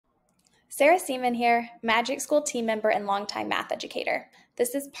Sarah Seaman here, Magic School team member and longtime math educator.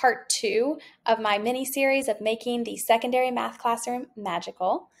 This is part 2 of my mini-series of making the secondary math classroom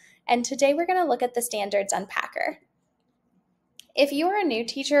magical, and today we're going to look at the Standards Unpacker. If you are a new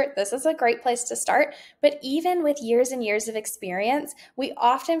teacher, this is a great place to start, but even with years and years of experience, we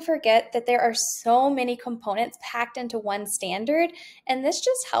often forget that there are so many components packed into one standard, and this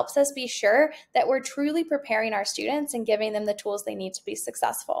just helps us be sure that we're truly preparing our students and giving them the tools they need to be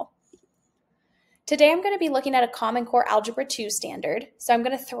successful. Today I'm going to be looking at a Common Core Algebra 2 standard, so I'm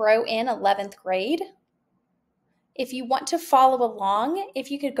going to throw in 11th grade. If you want to follow along, if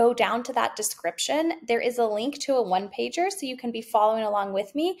you could go down to that description, there is a link to a one-pager so you can be following along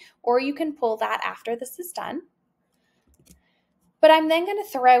with me, or you can pull that after this is done. But I'm then going to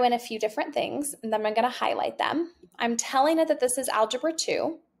throw in a few different things, and then I'm going to highlight them. I'm telling it that this is Algebra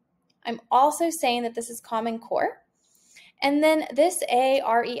 2. I'm also saying that this is Common Core. And then this A,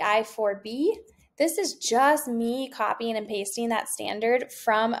 REI 4B, this is just me copying and pasting that standard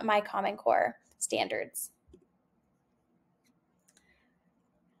from my Common Core standards.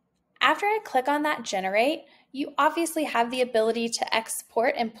 After I click on that generate, you obviously have the ability to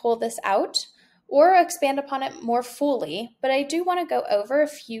export and pull this out or expand upon it more fully, but I do want to go over a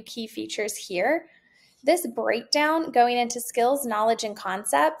few key features here. This breakdown going into skills, knowledge, and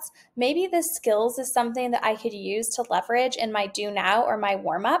concepts, maybe this skills is something that I could use to leverage in my do now or my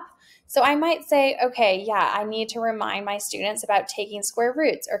warm-up. So I might say, okay, yeah, I need to remind my students about taking square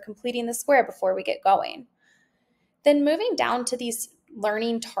roots or completing the square before we get going. Then moving down to these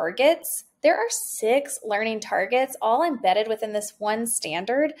learning targets, there are 6 learning targets all embedded within this one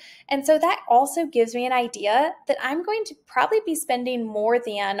standard. And so that also gives me an idea that I'm going to probably be spending more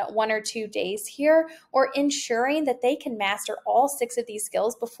than 1 or 2 days here, or ensuring that they can master all 6 of these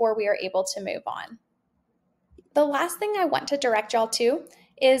skills before we are able to move on. The last thing I want to direct y'all to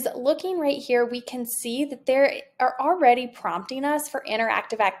is looking right here, we can see that they are already prompting us for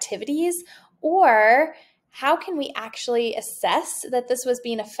interactive activities, or how can we actually assess that this was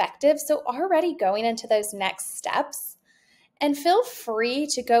being effective? So already going into those next steps. And feel free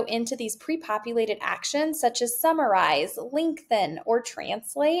to go into these pre-populated actions such as summarize, lengthen, or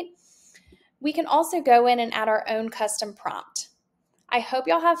translate. We can also go in and add our own custom prompt. I hope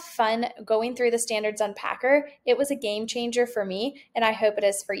y'all have fun going through the Standards Unpacker. It was a game changer for me, and I hope it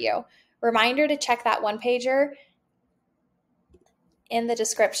is for you. Reminder to check that one-pager in the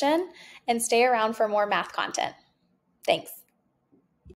description and stay around for more math content. Thanks.